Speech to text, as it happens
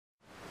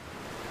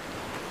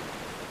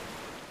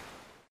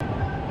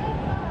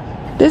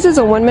This is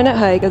a 1-minute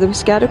hike of the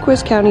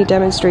Piscataquis County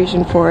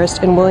Demonstration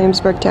Forest in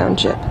Williamsburg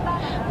Township,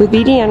 with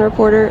BDN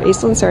reporter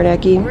Aislinn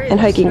Sarnacki and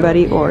hiking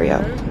buddy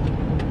Oreo.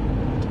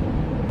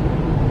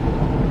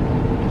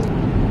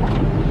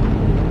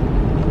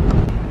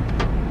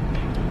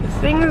 The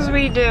things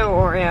we do,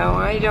 Oreo,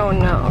 I don't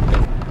know.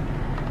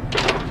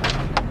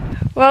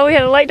 Well, we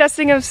had a light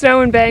dusting of snow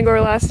in Bangor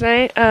last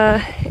night,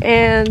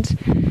 and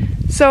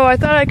so I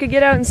thought I could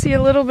get out and see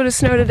a little bit of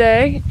snow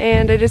today,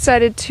 and I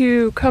decided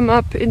to come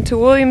up into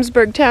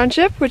Williamsburg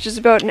Township, which is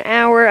about an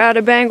hour out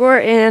of Bangor,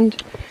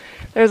 and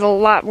there's a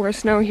lot more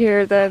snow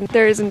here than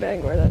there is in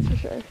Bangor, that's for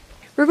sure.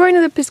 We're going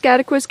to the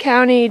Piscataquis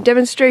County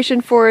Demonstration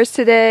Forest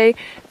today.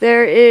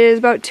 There is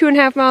about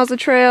 2.5 miles of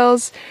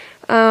trails.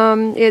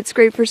 It's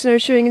great for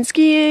snowshoeing and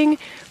skiing,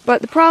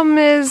 but the problem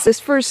is this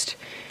first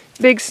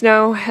big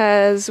snow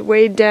has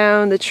weighed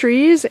down the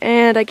trees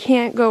and I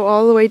can't go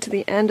all the way to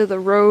the end of the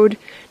road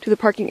to the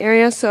parking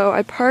area, so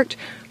I parked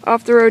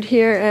off the road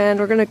here and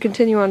we're going to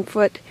continue on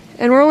foot.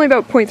 And we're only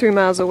about 0.3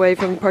 miles away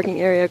from the parking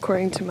area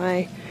according to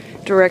my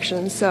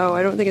directions, so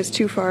I don't think it's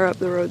too far up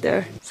the road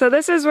there. So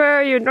this is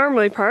where you'd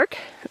normally park.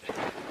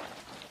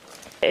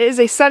 It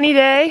is a sunny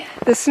day.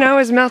 The snow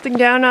is melting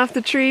down off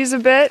the trees a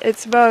bit.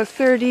 It's about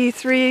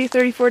 33,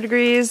 34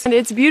 degrees. And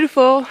it's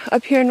beautiful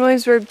up here in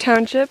Williamsburg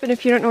Township. And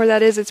if you don't know where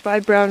that is, it's by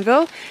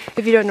Brownville.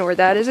 If you don't know where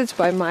that is, it's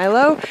by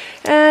Milo.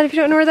 And if you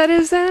don't know where that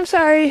is, then I'm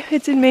sorry.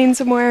 It's in Maine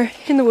somewhere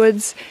in the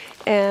woods.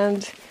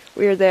 And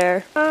we're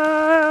there.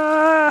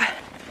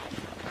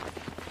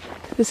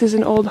 This is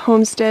an old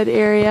homestead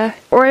area.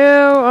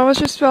 Oreo almost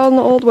just fell in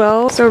the old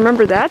well, so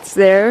remember that's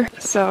there.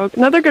 So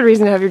another good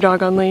reason to have your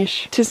dog on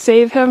leash, to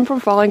save him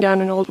from falling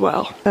down an old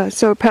well.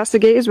 So past the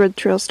gate is where the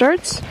trail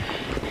starts.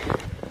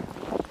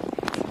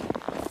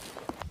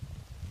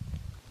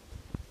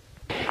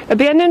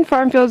 Abandoned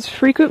farm fields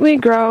frequently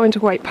grow into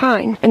white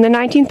pine. In the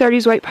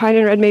 1930s, white pine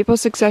and red maple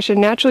succession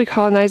naturally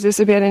colonized this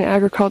abandoned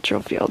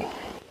agricultural field.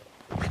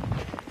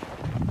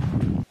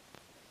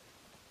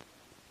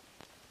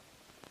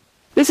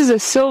 This is a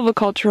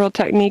silvicultural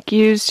technique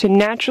used to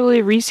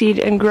naturally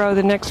reseed and grow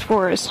the next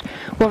forest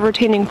while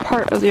retaining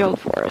part of the old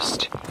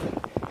forest.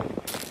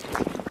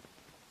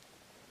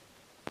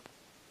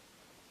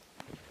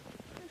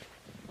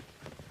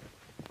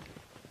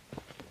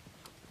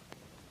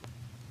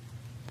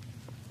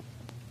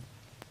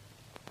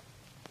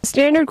 The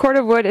standard cord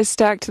of wood is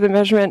stacked to the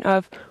measurement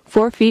of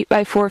 4 feet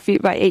by 4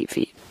 feet by 8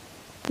 feet.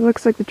 It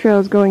looks like the trail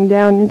is going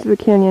down into the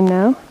canyon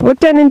now. Look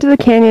down into the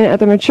canyon at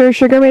the mature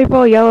sugar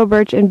maple, yellow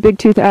birch, and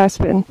big-tooth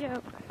aspen.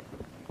 Yep.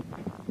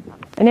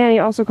 A nanny,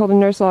 also called a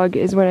nurse log,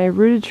 is when a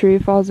rooted tree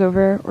falls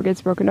over or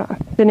gets broken off.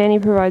 The nanny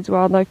provides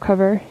wildlife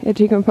cover. It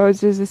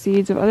decomposes the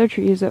seeds of other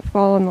trees that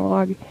fall on the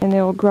log, and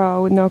they will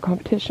grow with no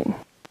competition.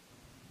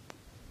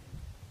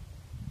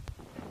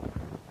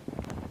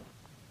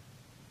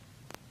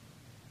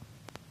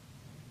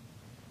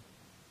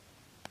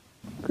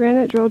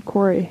 Granite drilled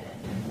quarry.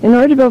 In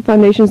order to build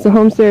foundations, the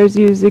homesteaders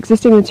used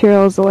existing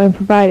materials the land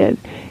provided,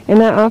 and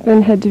that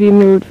often had to be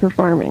moved for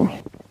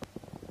farming.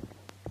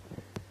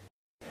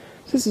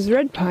 So this is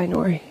red pine,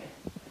 Ori.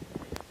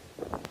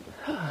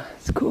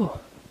 It's cool.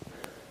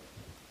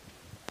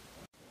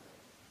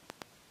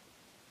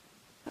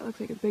 That looks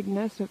like a big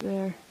nest up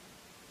there.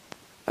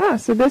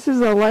 So this is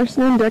the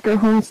Larson & Decker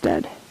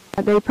homestead.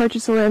 They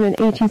purchased the land in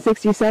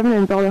 1867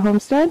 and built a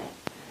homestead,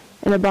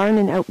 and a barn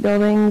and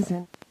outbuildings.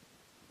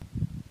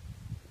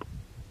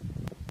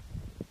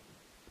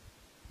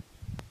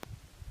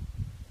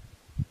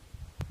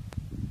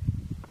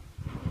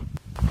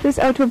 This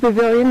outdoor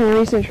pavilion and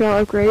recent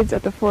trail upgrades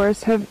at the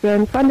forest have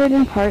been funded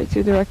in part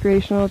through the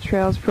Recreational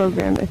Trails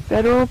Program, a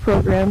federal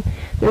program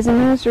that is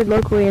administered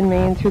locally in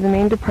Maine through the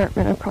Maine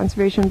Department of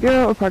Conservation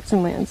Bureau of Parks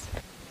and Lands.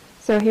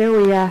 So here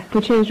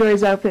we changed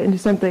Roy's outfit into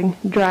something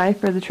dry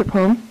for the trip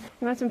home.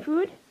 You want some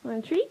food?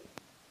 Want a treat?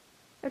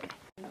 Okay.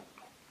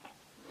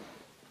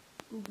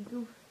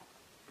 Ooh.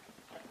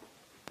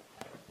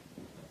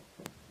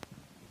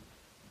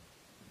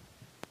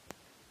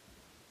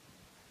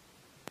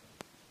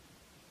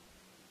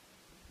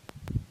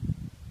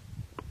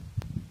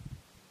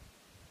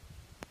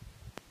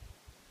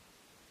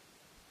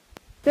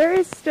 There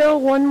is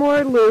still one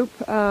more loop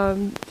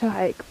to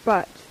hike,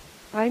 but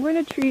I'm going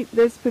to treat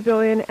this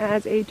pavilion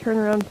as a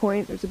turnaround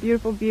point. There's a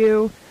beautiful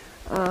view,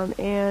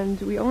 and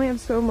we only have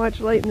so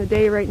much light in the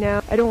day right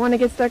now. I don't want to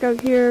get stuck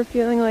out here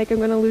feeling like I'm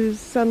going to lose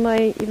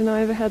sunlight, even though I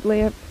have a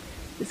headlamp.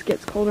 This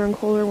gets colder and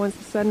colder once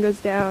the sun goes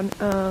down.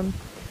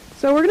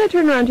 So we're going to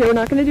turn around here. We're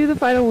not going to do the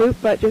final loop,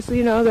 but just so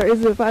you know, there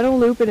is a final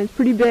loop, and it's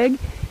pretty big.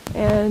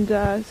 And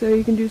so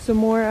you can do some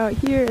more out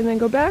here and then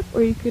go back,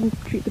 or you can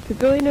treat the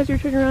pavilion as your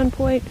turnaround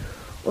point.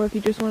 Or if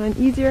you just want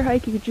an easier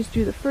hike, you could just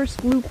do the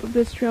first loop of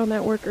this trail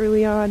network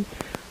early on.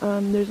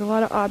 There's a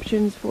lot of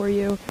options for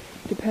you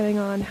depending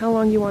on how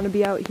long you want to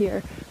be out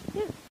here.